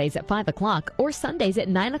Saturdays at 5 o'clock or Sundays at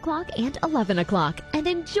 9 o'clock and 11 o'clock and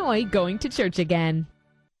enjoy going to church again.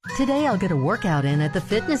 Today I'll get a workout in at the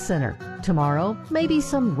fitness center. Tomorrow, maybe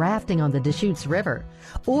some rafting on the Deschutes River.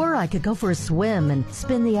 Or I could go for a swim and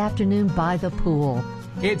spend the afternoon by the pool.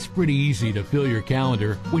 It's pretty easy to fill your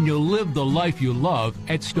calendar when you live the life you love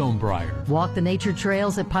at Stonebriar. Walk the nature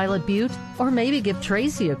trails at Pilot Butte, or maybe give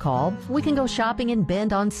Tracy a call. We can go shopping in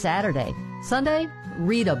Bend on Saturday. Sunday,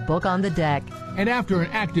 read a book on the deck. And after an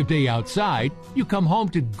active day outside, you come home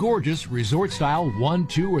to gorgeous resort-style 1,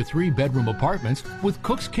 2, or 3 bedroom apartments with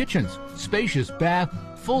cook's kitchens, spacious bath,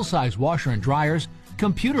 full-size washer and dryers,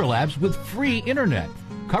 computer labs with free internet,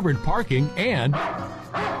 covered parking, and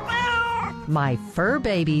my fur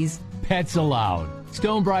babies. Pets allowed.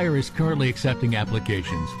 Stonebriar is currently accepting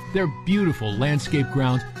applications. Their beautiful landscape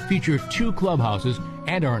grounds feature 2 clubhouses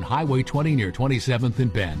and are on Highway 20 near 27th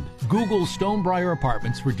and Bend. Google Stonebriar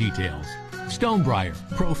Apartments for details. Stonebriar,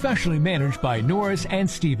 professionally managed by Norris and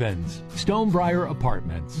Stevens. Stonebriar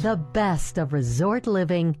Apartments. The best of resort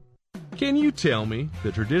living. Can you tell me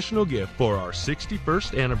the traditional gift for our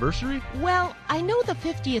 61st anniversary? Well, I know the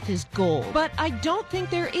 50th is gold, but I don't think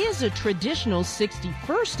there is a traditional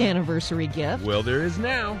 61st anniversary gift. Well, there is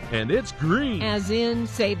now, and it's green. As in,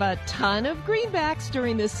 save a ton of greenbacks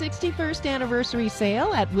during the 61st anniversary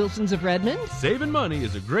sale at Wilson's of Redmond. Saving money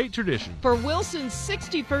is a great tradition. For Wilson's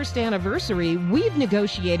 61st anniversary, we've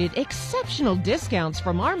negotiated exceptional discounts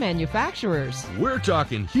from our manufacturers. We're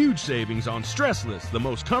talking huge savings on Stressless, the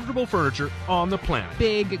most comfortable furniture on the planet.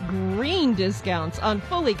 Big green discounts on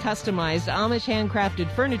fully customized Amish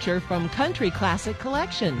handcrafted furniture from Country Classic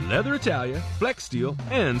Collection. Leather Italia, Flex Steel,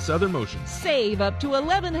 and Southern Motion. Save up to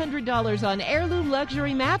 $1,100 on heirloom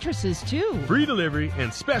luxury mattresses, too. Free delivery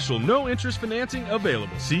and special no-interest financing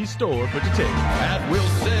available. See store for details. At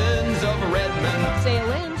Wilson's of Redmond.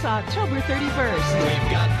 Sale ends October 31st.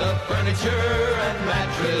 We've got the furniture and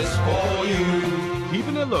mattress for you.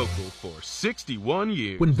 Keeping it local for 61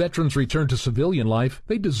 years. When veterans return to civilian life,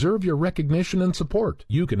 they deserve your recognition and support.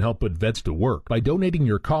 You can help put vets to work by donating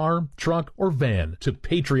your car, truck, or van to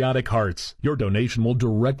Patriotic Hearts. Your donation will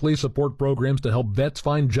directly support programs to help vets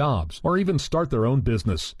find jobs or even start their own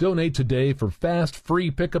business. Donate today for fast, free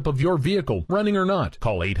pickup of your vehicle, running or not.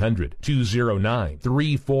 Call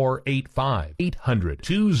 800-209-3485.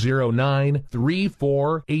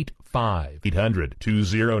 800-209-3485.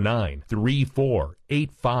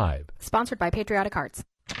 800-209-3485. Sponsored by Patriotic Hearts.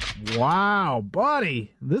 Wow,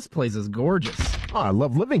 buddy, this place is gorgeous. Oh, I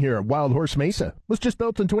love living here at Wild Horse Mesa. It was just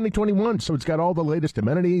built in 2021, so it's got all the latest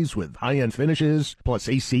amenities with high-end finishes, plus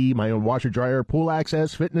AC, my own washer dryer, pool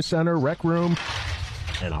access, fitness center, rec room,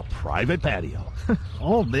 and a private patio.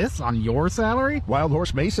 All this on your salary? Wild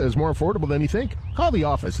Horse Mesa is more affordable than you think. Call the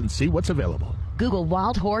office and see what's available. Google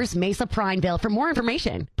Wild Horse Mesa Prineville for more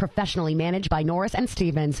information. Professionally managed by Norris and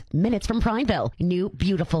Stevens. Minutes from Prineville. New,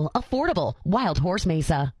 beautiful, affordable. Wild Horse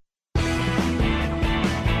Mesa.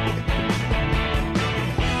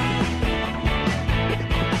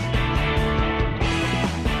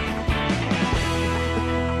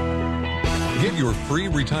 Get your free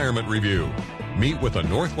retirement review. Meet with a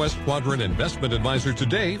Northwest Quadrant investment advisor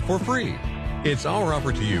today for free. It's our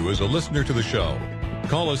offer to you as a listener to the show.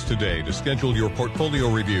 Call us today to schedule your portfolio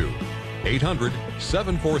review.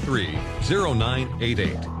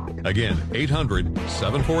 800-743-0988. Again,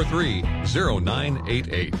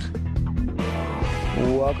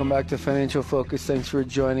 800-743-0988. Welcome back to Financial Focus. Thanks for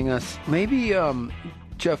joining us. Maybe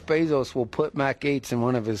Jeff Bezos will put Matt Gaetz in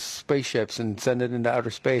one of his spaceships and send it into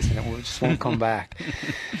outer space, and it just won't come back.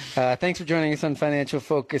 Thanks for joining us on Financial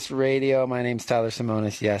Focus Radio. My name's Tyler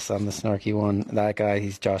Simonis. Yes, I'm the snarky one. That guy,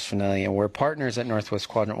 he's Josh Finelli, and we're partners at Northwest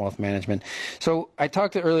Quadrant Wealth Management. So I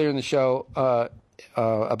talked earlier in the show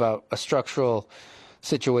about a structural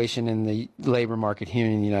situation in the labor market here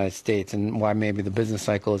in the United States and why maybe the business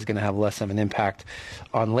cycle is going to have less of an impact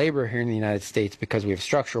on labor here in the United States because we have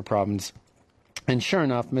structural problems. And sure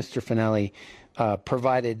enough, Mr. Finelli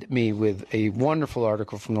provided me with a wonderful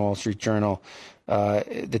article from the Wall Street Journal.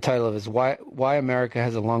 The title of it is Why America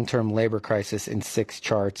Has a Long-Term Labor Crisis in 6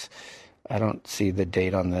 Charts. I don't see the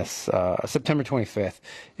date on this. September 25th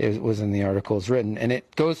it was in the article is written. And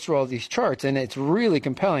it goes through all these charts, and it's really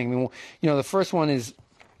compelling. I mean, the first one is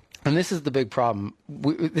and this is the big problem.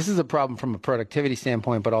 This is a problem from a productivity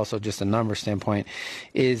standpoint, but also just a number standpoint,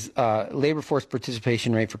 is labor force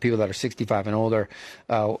participation rate for people that are 65 and older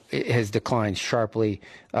it has declined sharply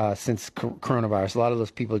since coronavirus. A lot of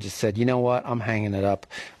those people just said, you know what, I'm hanging it up.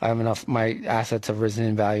 I have enough. My assets have risen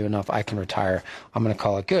in value enough. I can retire. I'm going to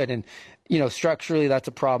call it good. And structurally, that's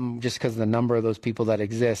a problem just because the number of those people that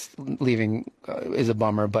exist leaving is a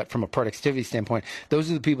bummer. But from a productivity standpoint, those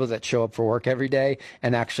are the people that show up for work every day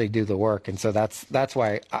and actually do the work. And so that's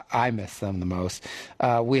why I miss them the most.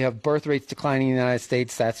 We have birth rates declining in the United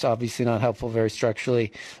States. That's obviously not helpful very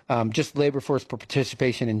structurally. Just labor force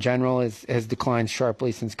participation in general has declined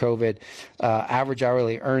sharply since COVID. Average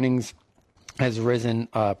hourly earnings has risen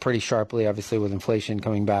pretty sharply, obviously, with inflation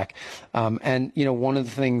coming back. And one of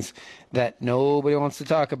the things that nobody wants to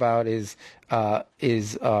talk about is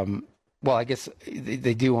well, I guess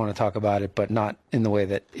they do want to talk about it, but not in the way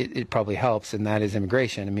that it probably helps, and that is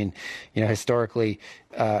immigration. I mean, historically,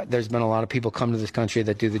 there's been a lot of people come to this country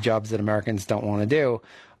that do the jobs that Americans don't want to do.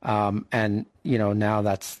 And now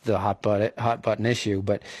that's the hot button issue.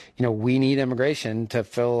 But we need immigration to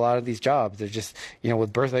fill a lot of these jobs. They're just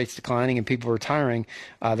with birth rates declining and people retiring,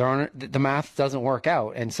 the math doesn't work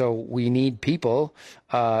out, and so we need people.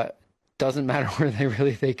 Doesn't matter where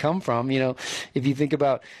they come from. If you think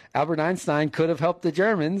about Albert Einstein, could have helped the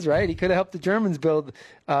Germans, right? He could have helped the Germans build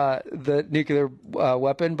the nuclear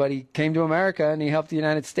weapon, but he came to America and he helped the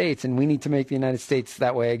United States. And we need to make the United States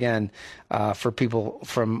that way again for people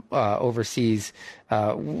from overseas,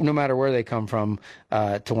 no matter where they come from,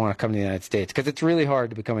 to want to come to the United States. Because it's really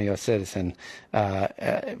hard to become a U.S. citizen.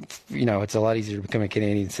 It's a lot easier to become a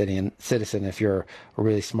Canadian citizen if you're a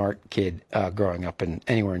really smart kid growing up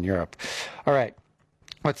anywhere in Europe. All right,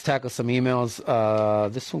 let's tackle some emails.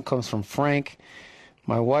 This one comes from Frank.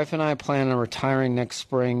 My wife and I plan on retiring next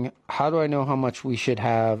spring. How do I know how much we should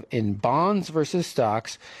have in bonds versus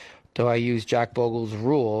stocks? Do I use Jack Bogle's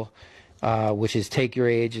rule, which is take your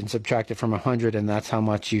age and subtract it from 100, and that's how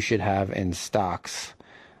much you should have in stocks?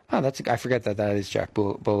 I forget that is Jack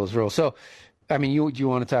Bogle's rule. So, I mean, do you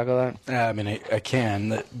want to tackle that? I mean, I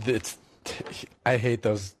can. I hate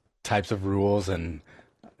those types of rules, and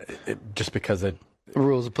just because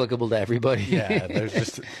rules applicable to everybody. Yeah, there's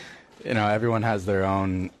just everyone has their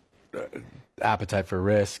own appetite for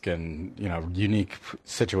risk and unique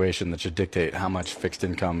situation that should dictate how much fixed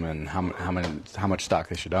income and how much stock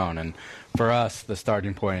they should own. And for us, the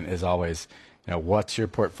starting point is always what's your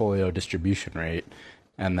portfolio distribution rate,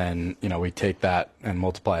 and then we take that and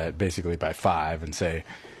multiply it basically by 5 and say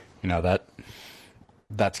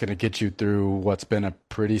that's going to get you through what's been a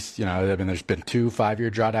pretty, there's been 2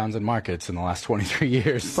 5-year drawdowns in markets in the last 23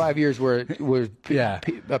 years. 5 years where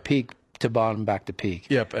a peak to bottom back to peak.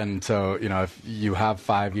 Yep. And so, if you have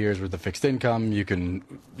 5 years worth of fixed income, you can,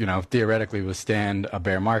 theoretically withstand a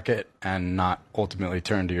bear market and not ultimately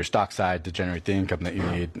turn to your stock side to generate the income that you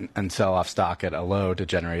need and sell off stock at a low to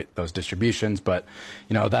generate those distributions. But,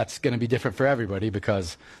 that's going to be different for everybody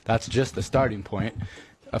because that's just the starting point.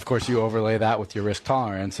 Of course, you overlay that with your risk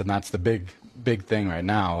tolerance, and that's the big thing right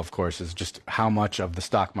now, of course, is just how much of the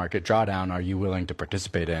stock market drawdown are you willing to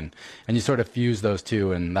participate in? And you sort of fuse those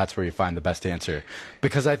two, and that's where you find the best answer.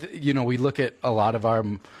 Because, we look at a lot of our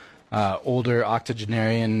older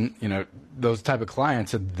octogenarian, those type of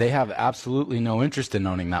clients, and they have absolutely no interest in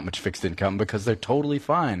owning that much fixed income because they're totally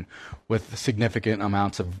fine with significant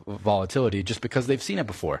amounts of volatility just because they've seen it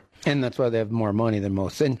before. And that's why they have more money than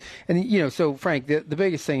most. And so Frank, the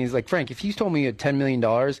biggest thing is, like, Frank, if you told me you had $10 million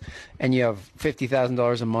and you have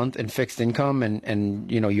 $50,000 a month in fixed income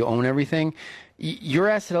and you own everything, your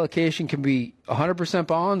asset allocation can be 100%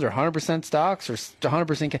 bonds or 100% stocks or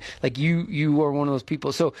 100%. Like you are one of those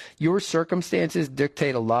people. So your circumstances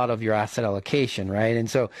dictate a lot of your asset allocation, right? And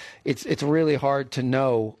so it's really hard to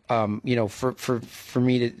know, for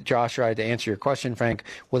me, Josh or I, to answer your question, Frank,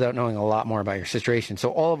 without knowing a lot more about your situation. So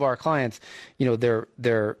all of our clients,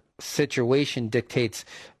 their situation dictates,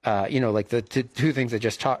 like the two things that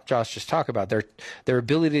Josh just talked about, their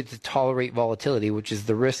ability to tolerate volatility, which is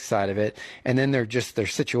the risk side of it, and then their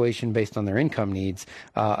situation based on their income needs.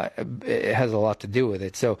 It has a lot to do with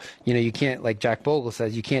it. So you can't, like Jack Bogle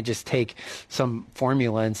says, you can't just take some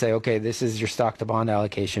formula and say, okay, this is your stock to bond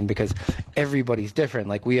allocation, because everybody's different.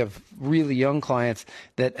 Like we have really young clients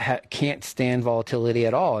that can't stand volatility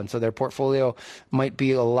at all, and so their portfolio might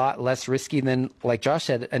be a lot less risky than, like Josh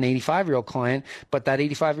said, an 85-year-old client, but that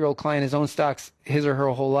 85 25-year-old client has owned stocks his or her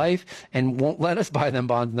whole life and won't let us buy them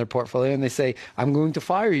bonds in their portfolio. And they say, I'm going to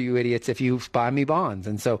fire you idiots if you buy me bonds.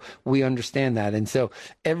 And so we understand that. And so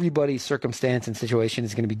everybody's circumstance and situation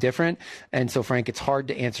is going to be different. And so, Frank, it's hard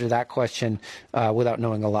to answer that question without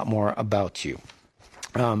knowing a lot more about you.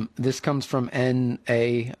 This comes from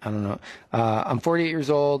N.A. I don't know. I'm 48 years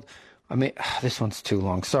old. I mean, this one's too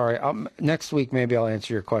long. Sorry. Next week, maybe I'll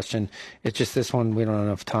answer your question. It's just this one. We don't have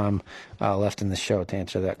enough time left in the show to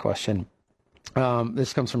answer that question.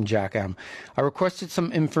 This comes from Jack M. I requested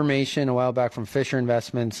some information a while back from Fisher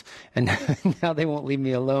Investments, and now they won't leave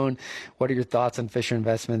me alone. What are your thoughts on Fisher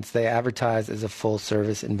Investments? They advertise as a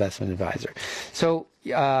full-service investment advisor. So,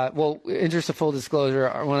 interest of full disclosure,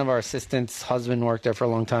 one of our assistants' husband worked there for a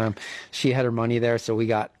long time. She had her money there, so we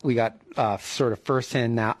got sort of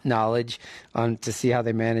first-hand knowledge to see how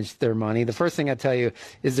they manage their money. The first thing I tell you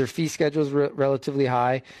is their fee schedule is relatively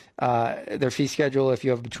high. Their fee schedule, if you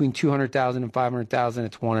have between $200,000 and $500,000,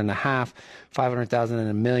 it's 1.5. $500,000 and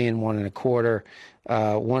 $1 million, 1.25.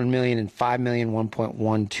 $1 million and $5 million,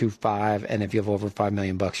 1.125, and if you have over $5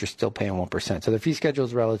 million, you're still paying 1%. So their fee schedule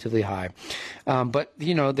is relatively high, but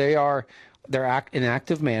they're an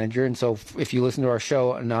active manager, and so if you listen to our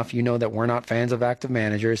show enough, you know that we're not fans of active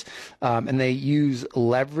managers, and they use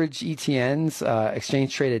leveraged ETNs,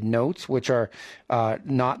 exchange-traded notes, which are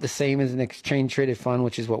not the same as an exchange-traded fund,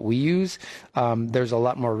 which is what we use. There's a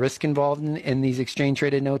lot more risk involved in these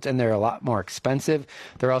exchange-traded notes, and they're a lot more expensive.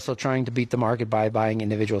 They're also trying to beat the market by buying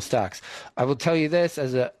individual stocks. I will tell you this,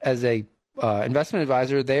 as a investment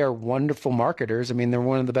advisor, they are wonderful marketers. I mean, they're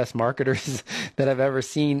one of the best marketers that I've ever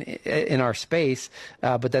seen in our space,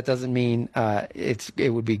 but that doesn't mean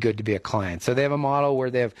it would be good to be a client. So they have a model where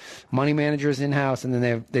they have money managers in-house, and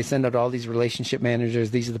then they send out all these relationship managers.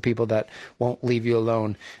 These are the people that won't leave you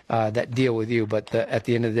alone, that deal with you. But at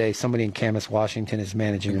the end of the day, somebody in Camas, Washington is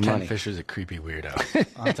managing your money. Ken Fisher's a creepy weirdo.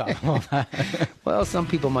 On top of all that. Well, some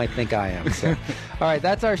people might think I am. So. All right,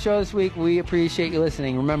 that's our show this week. We appreciate you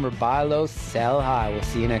listening. Remember, buy low, sell high. We'll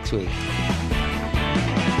see you next week.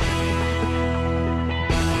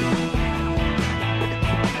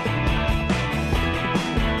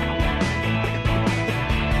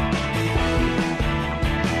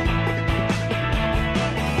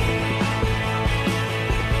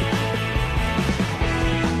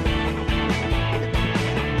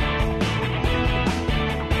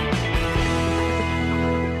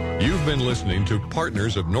 You've been listening to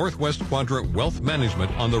Partners of Northwest Quadrant Wealth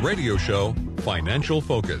Management on the radio show Financial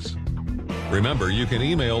Focus. Remember, you can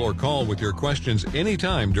email or call with your questions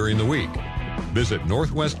anytime during the week. Visit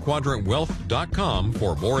northwestquadrantwealth.com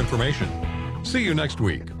for more information. See you next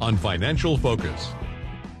week on Financial Focus.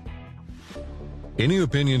 Any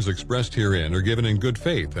opinions expressed herein are given in good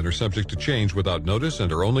faith and are subject to change without notice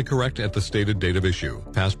and are only correct at the stated date of issue.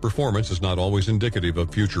 Past performance is not always indicative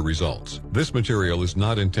of future results. This material is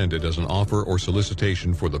not intended as an offer or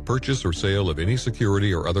solicitation for the purchase or sale of any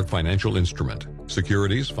security or other financial instrument.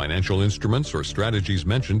 Securities, financial instruments, or strategies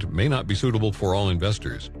mentioned may not be suitable for all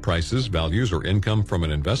investors. Prices, values, or income from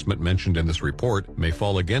an investment mentioned in this report may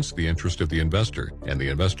fall against the interest of the investor, and the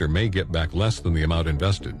investor may get back less than the amount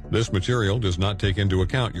invested. This material does not take into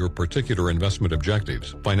account your particular investment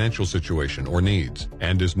objectives, financial situation, or needs,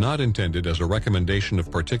 and is not intended as a recommendation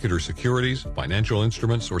of particular securities, financial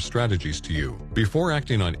instruments, or strategies to you. Before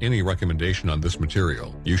acting on any recommendation on this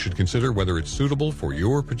material, you should consider whether it's suitable for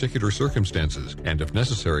your particular circumstances, and if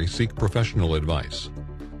necessary, seek professional advice.